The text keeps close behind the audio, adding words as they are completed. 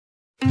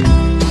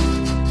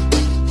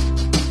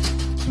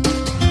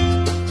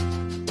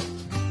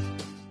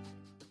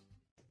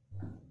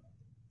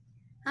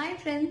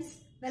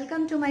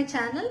Welcome to my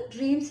channel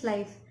dreams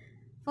life.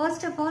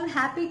 First of all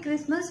happy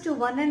Christmas to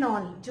one and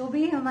all. जो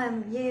भी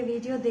हम ये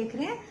video देख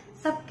रहे हैं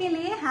सबके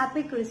लिए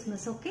happy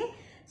Christmas. Okay,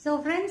 so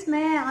friends,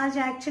 मैं आज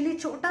एक्चुअली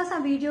छोटा सा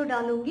वीडियो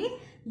डालूंगी।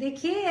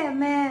 देखिए,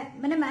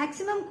 मैंने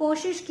मैक्सिमम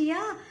कोशिश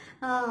किया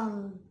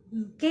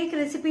केक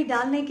रेसिपी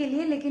डालने के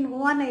लिए, लेकिन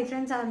हुआ नहीं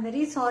friends. I am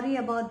very sorry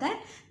about that.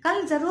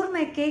 कल जरूर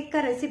मैं केक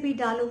का रेसिपी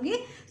डालूंगी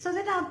सो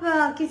दैट आप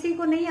किसी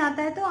को नहीं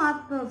आता है तो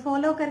आप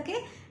फॉलो करके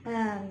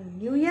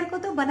न्यू ईयर को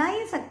तो बना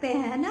ही सकते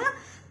हैं, है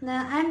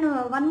ना। And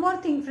one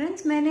more thing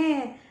friends,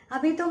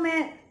 अभी तो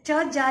मैं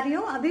चर्च जा रही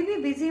हूँ, अभी भी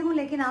बिजी हूँ,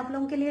 लेकिन आप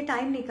लोगों के लिए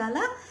टाइम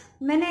निकाला।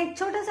 मैंने एक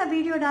छोटा सा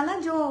वीडियो डाला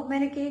जो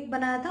मैंने केक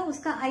बनाया था,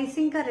 उसका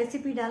आइसिंग का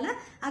रेसिपी डाला।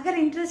 अगर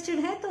इंटरेस्टेड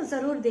है तो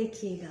जरूर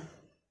देखिएगा।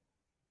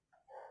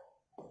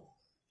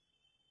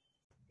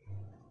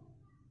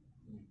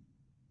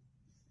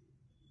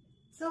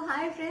 So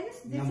hi friends,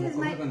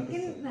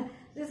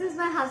 this is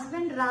my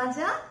husband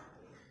Raja.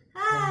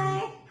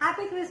 Hi,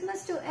 happy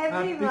Christmas to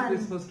everyone. Happy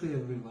Christmas to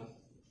everyone.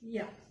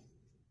 Yeah.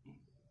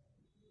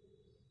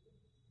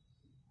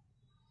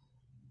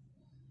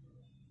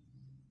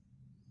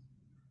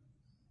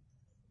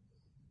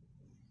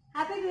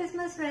 Happy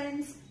Christmas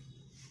friends.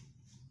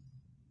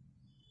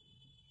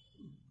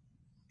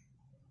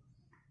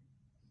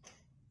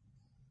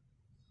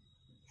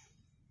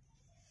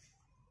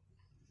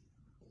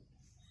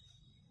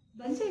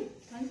 Banji.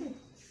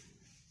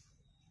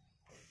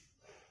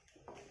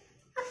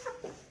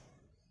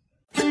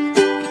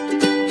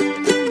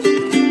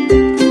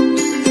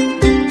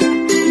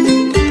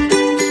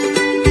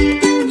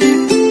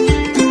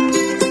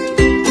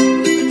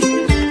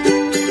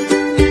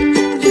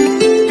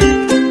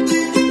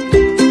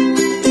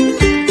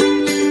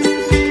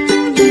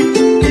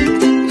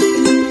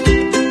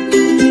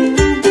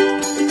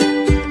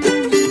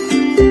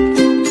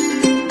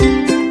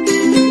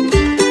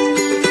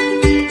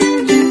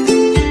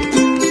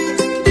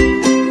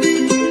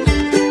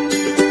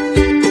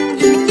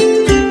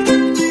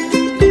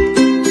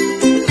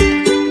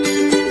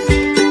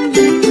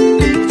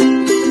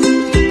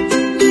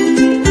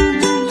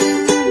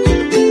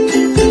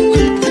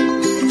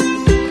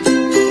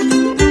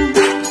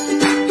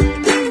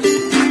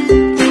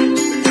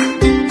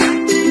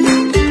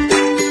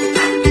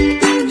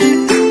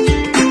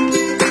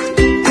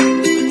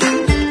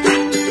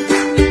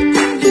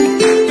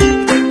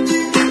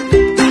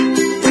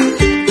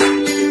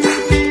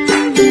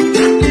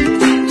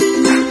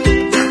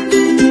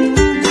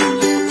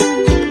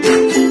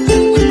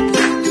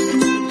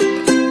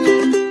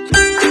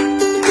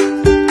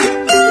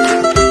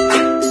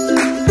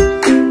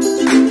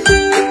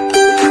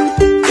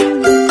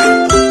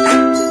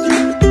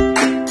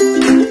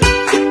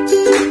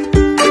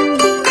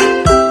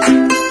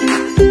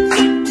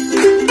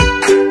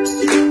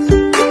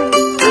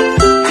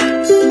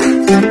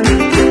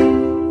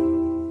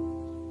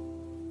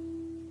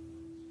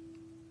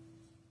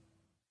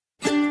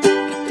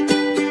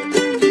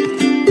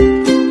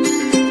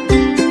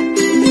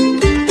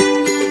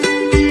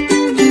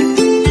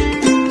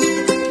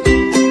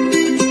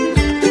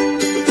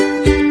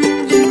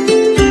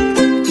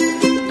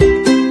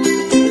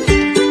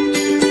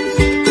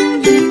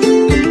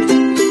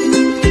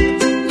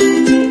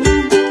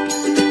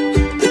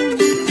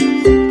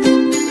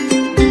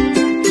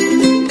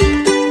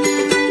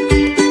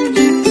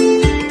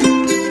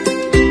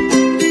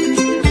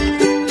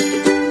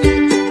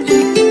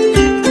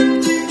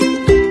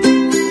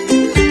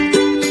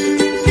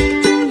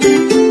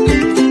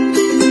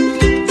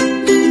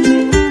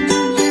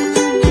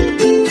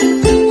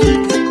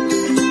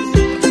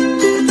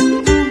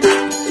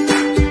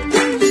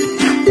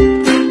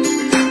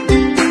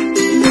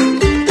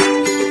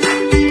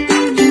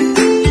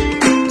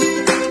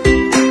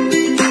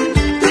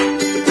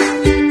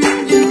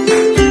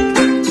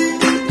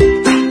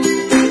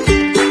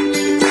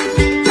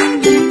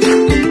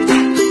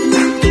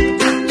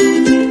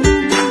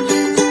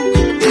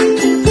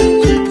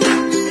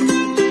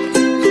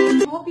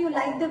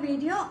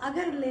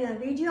 अगर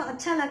वीडियो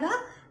अच्छा लगा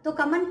तो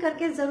कमेंट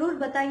करके जरूर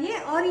बताइए,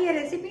 और ये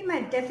रेसिपी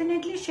मैं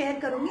डेफिनेटली शेयर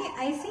करूंगी।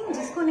 आइसिंग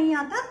जिसको नहीं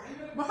आता,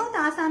 बहुत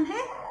आसान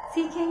है,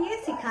 सीखेंगे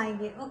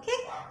सिखाएंगे।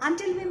 Okay,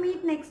 until we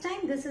meet next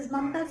time, this is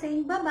Mamata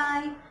saying bye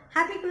bye.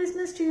 Happy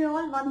Christmas to you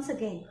all once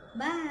again.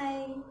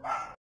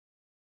 Bye.